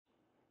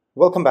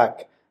Welcome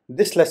back.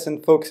 This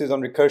lesson focuses on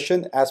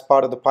recursion as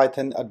part of the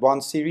Python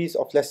Advanced series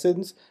of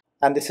lessons,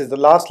 and this is the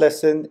last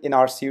lesson in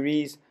our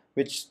series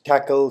which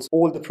tackles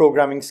all the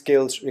programming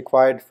skills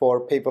required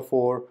for paper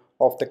 4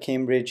 of the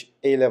Cambridge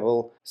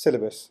A-level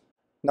syllabus.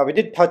 Now, we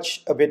did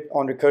touch a bit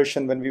on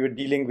recursion when we were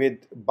dealing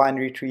with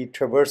binary tree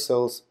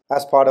traversals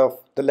as part of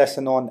the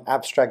lesson on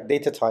abstract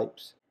data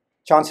types.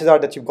 Chances are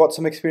that you've got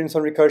some experience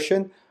on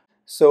recursion.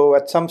 So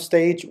at some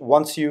stage,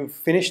 once you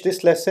finish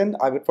this lesson,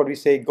 I would probably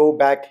say go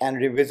back and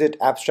revisit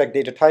abstract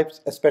data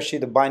types, especially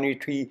the binary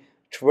tree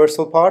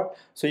traversal part,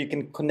 so you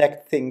can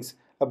connect things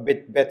a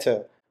bit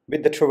better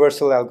with the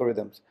traversal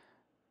algorithms.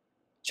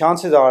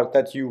 Chances are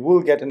that you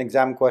will get an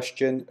exam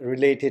question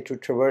related to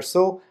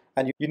traversal,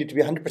 and you need to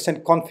be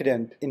 100%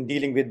 confident in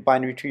dealing with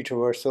binary tree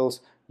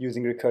traversals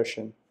using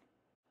recursion.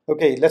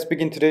 Okay, let's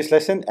begin today's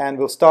lesson, and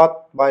we'll start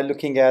by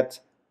looking at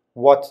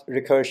what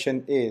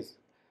recursion is.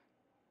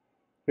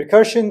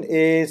 Recursion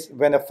is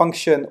when a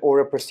function or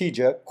a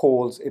procedure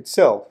calls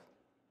itself.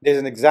 There's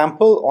an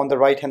example on the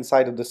right hand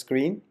side of the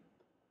screen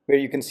where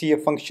you can see a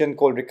function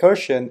called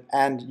recursion,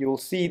 and you'll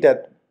see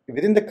that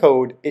within the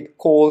code it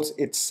calls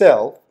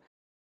itself.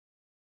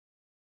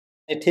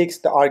 It takes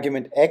the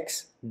argument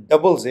x,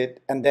 doubles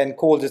it, and then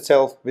calls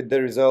itself with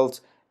the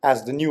results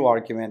as the new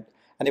argument,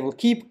 and it will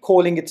keep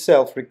calling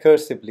itself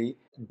recursively,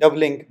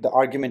 doubling the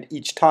argument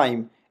each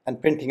time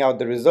and printing out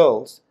the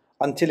results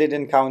until it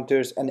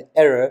encounters an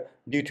error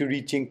due to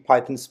reaching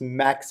Python's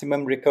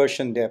maximum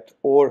recursion depth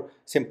or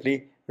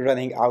simply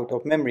running out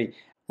of memory.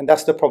 And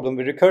that's the problem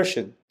with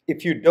recursion.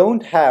 If you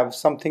don't have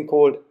something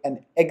called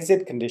an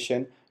exit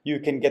condition, you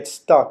can get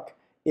stuck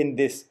in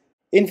this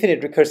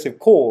infinite recursive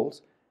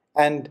calls,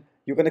 and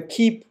you're going to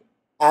keep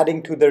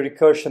adding to the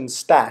recursion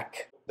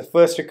stack. The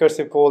first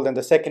recursive call, then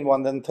the second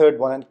one, then the third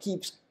one, and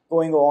keeps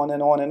going on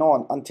and on and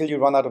on until you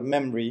run out of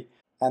memory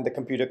and the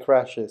computer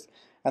crashes.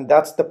 And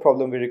that's the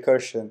problem with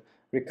recursion.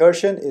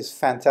 Recursion is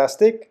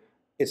fantastic,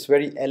 it's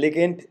very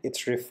elegant,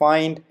 it's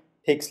refined,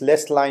 takes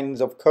less lines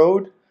of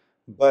code,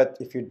 but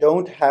if you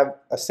don't have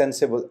a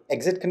sensible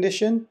exit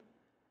condition,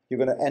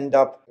 you're going to end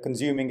up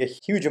consuming a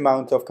huge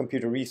amount of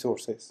computer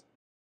resources.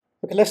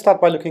 Okay, let's start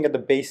by looking at the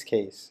base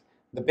case.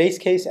 The base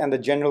case and the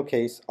general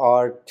case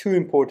are two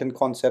important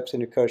concepts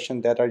in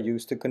recursion that are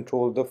used to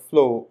control the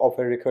flow of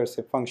a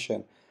recursive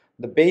function.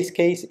 The base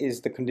case is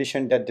the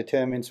condition that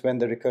determines when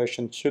the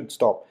recursion should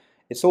stop.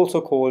 It's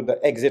also called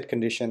the exit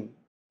condition.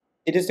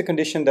 It is the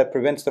condition that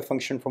prevents the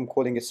function from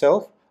calling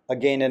itself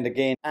again and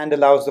again and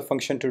allows the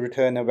function to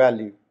return a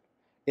value.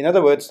 In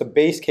other words, the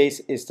base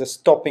case is the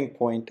stopping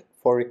point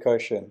for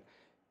recursion.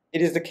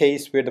 It is the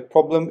case where the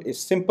problem is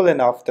simple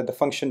enough that the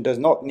function does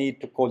not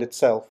need to call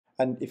itself.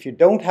 And if you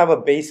don't have a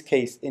base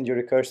case in your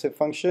recursive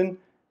function,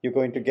 you're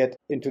going to get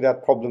into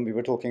that problem we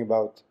were talking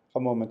about a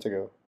moment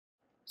ago.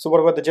 So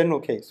what about the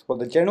general case? Well,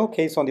 the general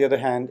case, on the other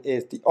hand,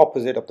 is the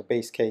opposite of the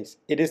base case.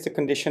 It is the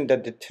condition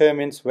that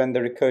determines when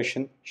the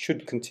recursion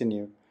should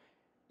continue.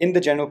 In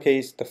the general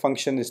case, the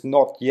function is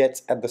not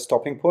yet at the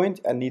stopping point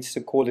and needs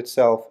to call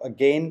itself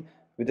again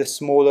with a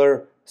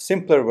smaller,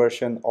 simpler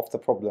version of the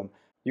problem.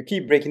 You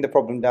keep breaking the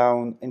problem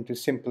down into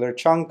simpler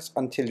chunks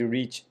until you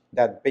reach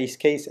that base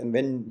case, and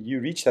when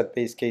you reach that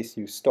base case,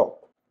 you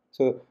stop.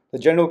 So the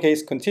general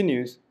case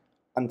continues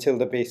until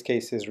the base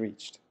case is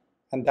reached.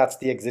 And that's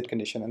the exit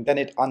condition, and then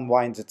it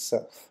unwinds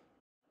itself.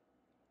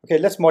 Okay,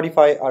 let's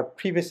modify our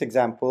previous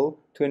example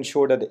to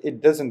ensure that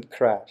it doesn't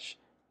crash.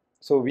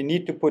 So we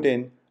need to put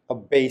in a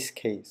base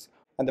case.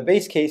 And the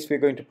base case we're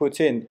going to put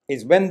in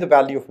is when the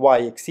value of y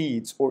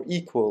exceeds or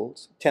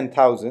equals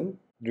 10,000,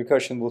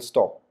 recursion will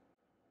stop.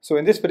 So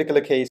in this particular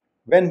case,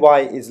 when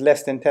y is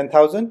less than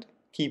 10,000,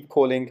 keep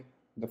calling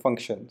the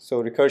function.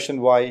 So recursion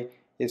y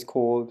is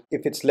called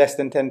if it's less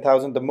than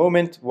 10,000. The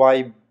moment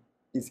y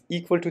is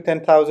equal to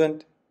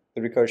 10,000, the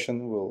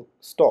recursion will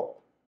stop.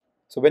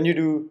 So when you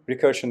do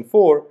recursion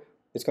 4,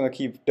 it's going to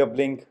keep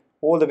doubling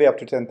all the way up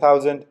to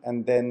 10,000,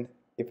 and then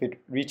if it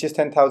reaches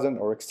 10,000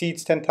 or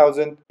exceeds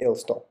 10,000, it'll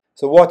stop.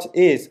 So what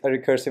is a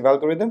recursive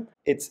algorithm?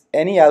 It's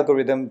any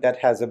algorithm that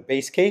has a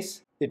base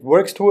case, it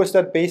works towards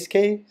that base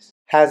case,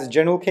 has a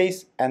general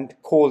case, and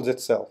calls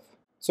itself.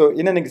 So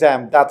in an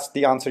exam, that's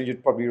the answer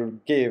you'd probably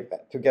give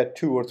to get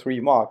 2 or 3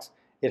 marks.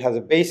 It has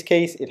a base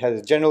case, it has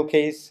a general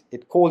case,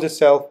 it calls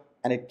itself,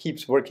 and it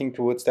keeps working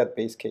towards that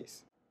base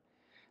case.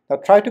 Now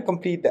try to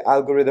complete the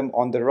algorithm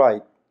on the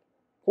right.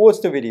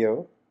 Pause the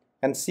video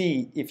and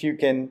see if you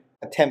can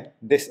attempt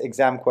this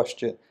exam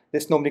question.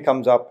 This normally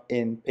comes up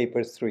in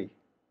paper 3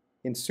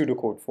 in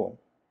pseudocode form,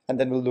 and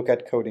then we'll look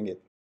at coding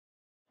it.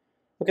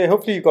 Okay,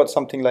 hopefully you got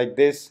something like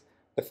this.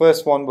 The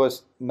first one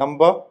was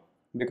number,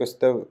 because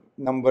the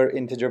number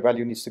integer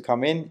value needs to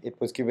come in. It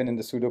was given in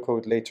the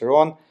pseudocode later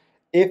on.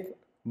 If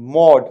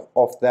mod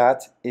of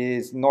that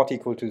is not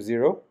equal to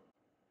 0,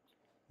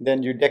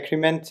 then you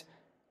decrement,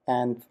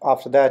 and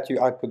after that you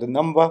output the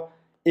number.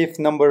 If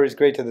number is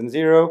greater than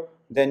 0,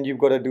 then you've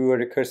got to do a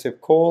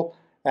recursive call,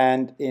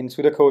 and in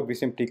pseudocode we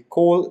simply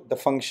call the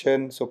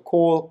function, so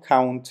call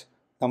count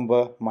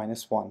number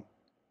minus 1.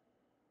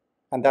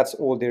 And that's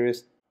all there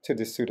is to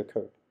this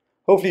pseudocode.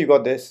 Hopefully you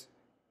got this.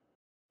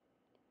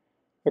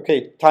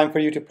 Okay, time for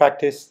you to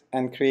practice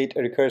and create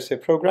a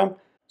recursive program.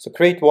 So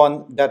create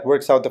one that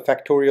works out the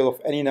factorial of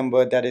any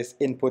number that is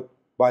input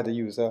by the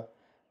user.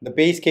 The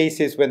base case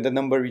is when the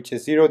number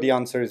reaches 0, the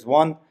answer is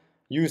 1.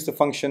 Use the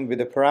function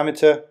with a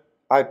parameter,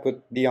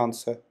 output the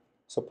answer.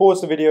 So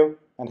pause the video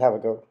and have a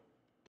go.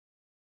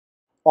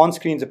 On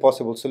screen is a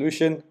possible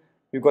solution.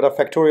 We've got a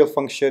factorial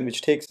function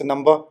which takes the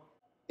number.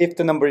 If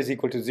the number is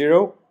equal to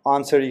 0,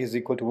 answer is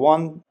equal to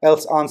 1,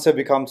 else answer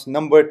becomes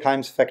number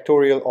times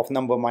factorial of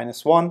number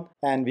minus 1,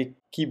 and we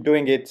keep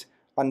doing it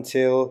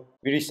until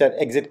we reach that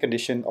exit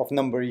condition of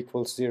number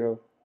equals 0.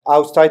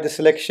 Outside the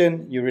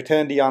selection, you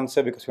return the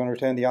answer because we want to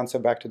return the answer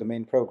back to the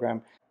main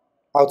program.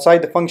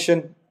 Outside the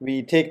function,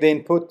 we take the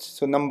input,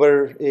 so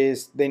number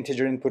is the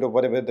integer input of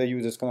whatever the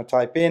user is going to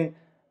type in.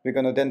 We're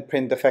going to then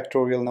print the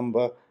factorial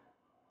number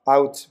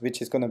out,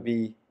 which is going to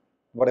be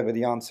whatever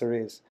the answer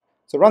is.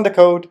 So run the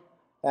code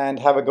and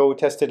have a go,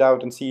 test it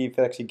out and see if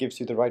it actually gives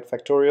you the right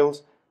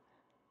factorials.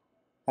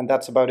 And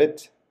that's about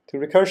it to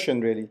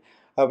recursion, really.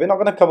 We're not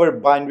going to cover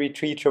binary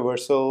tree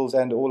traversals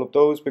and all of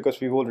those because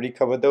we've already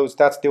covered those.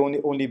 That's the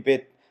only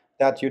bit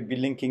that you'd be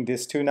linking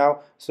this to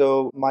now.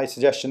 So my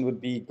suggestion would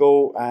be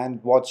go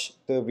and watch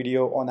the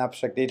video on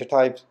abstract data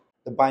types,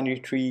 the binary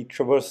tree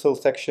traversal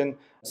section,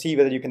 see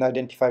whether you can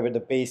identify where the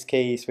base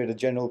case, where the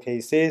general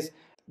case is.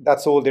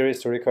 That's all there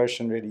is to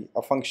recursion, really,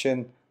 a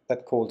function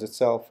that calls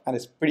itself, and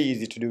it's pretty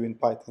easy to do in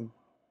Python.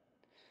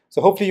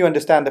 So hopefully you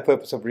understand the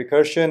purpose of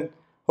recursion.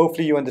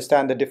 Hopefully you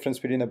understand the difference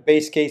between a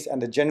base case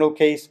and a general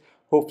case.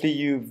 Hopefully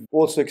you've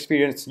also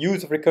experienced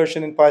use of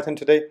recursion in Python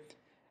today,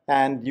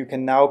 and you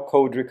can now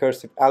code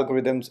recursive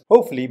algorithms,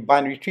 hopefully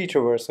binary tree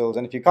traversals.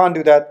 And if you can't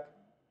do that,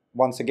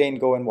 once again,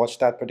 go and watch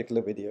that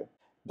particular video.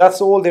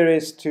 That's all there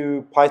is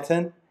to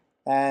Python.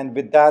 And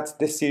with that,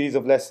 this series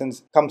of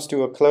lessons comes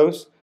to a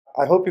close.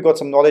 I hope you got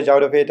some knowledge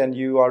out of it and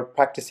you are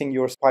practicing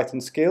your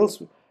Python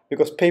skills,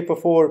 because paper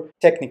 4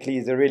 technically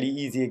is a really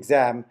easy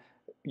exam.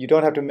 You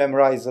don't have to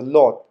memorize a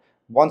lot.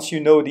 Once you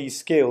know these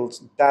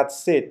skills,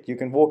 that's it. You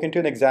can walk into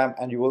an exam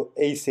and you will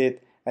ace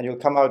it and you'll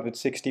come out with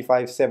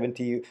 65,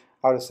 70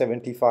 out of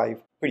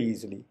 75 pretty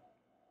easily.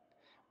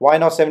 Why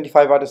not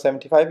 75 out of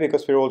 75?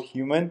 Because we're all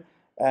human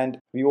and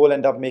we all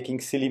end up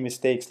making silly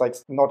mistakes like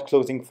not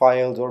closing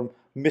files or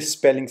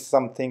misspelling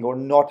something or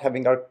not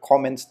having our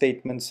comment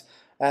statements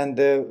and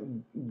the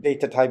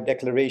data type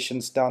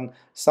declarations done,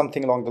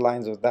 something along the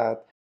lines of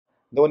that.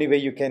 The only way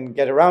you can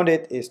get around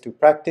it is to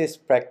practice,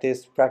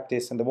 practice,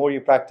 practice, and the more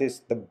you practice,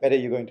 the better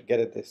you're going to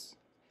get at this.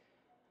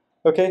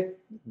 Okay,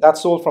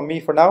 that's all from me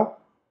for now.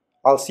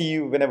 I'll see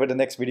you whenever the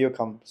next video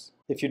comes.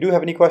 If you do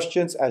have any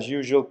questions, as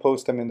usual,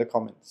 post them in the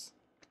comments.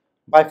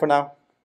 Bye for now.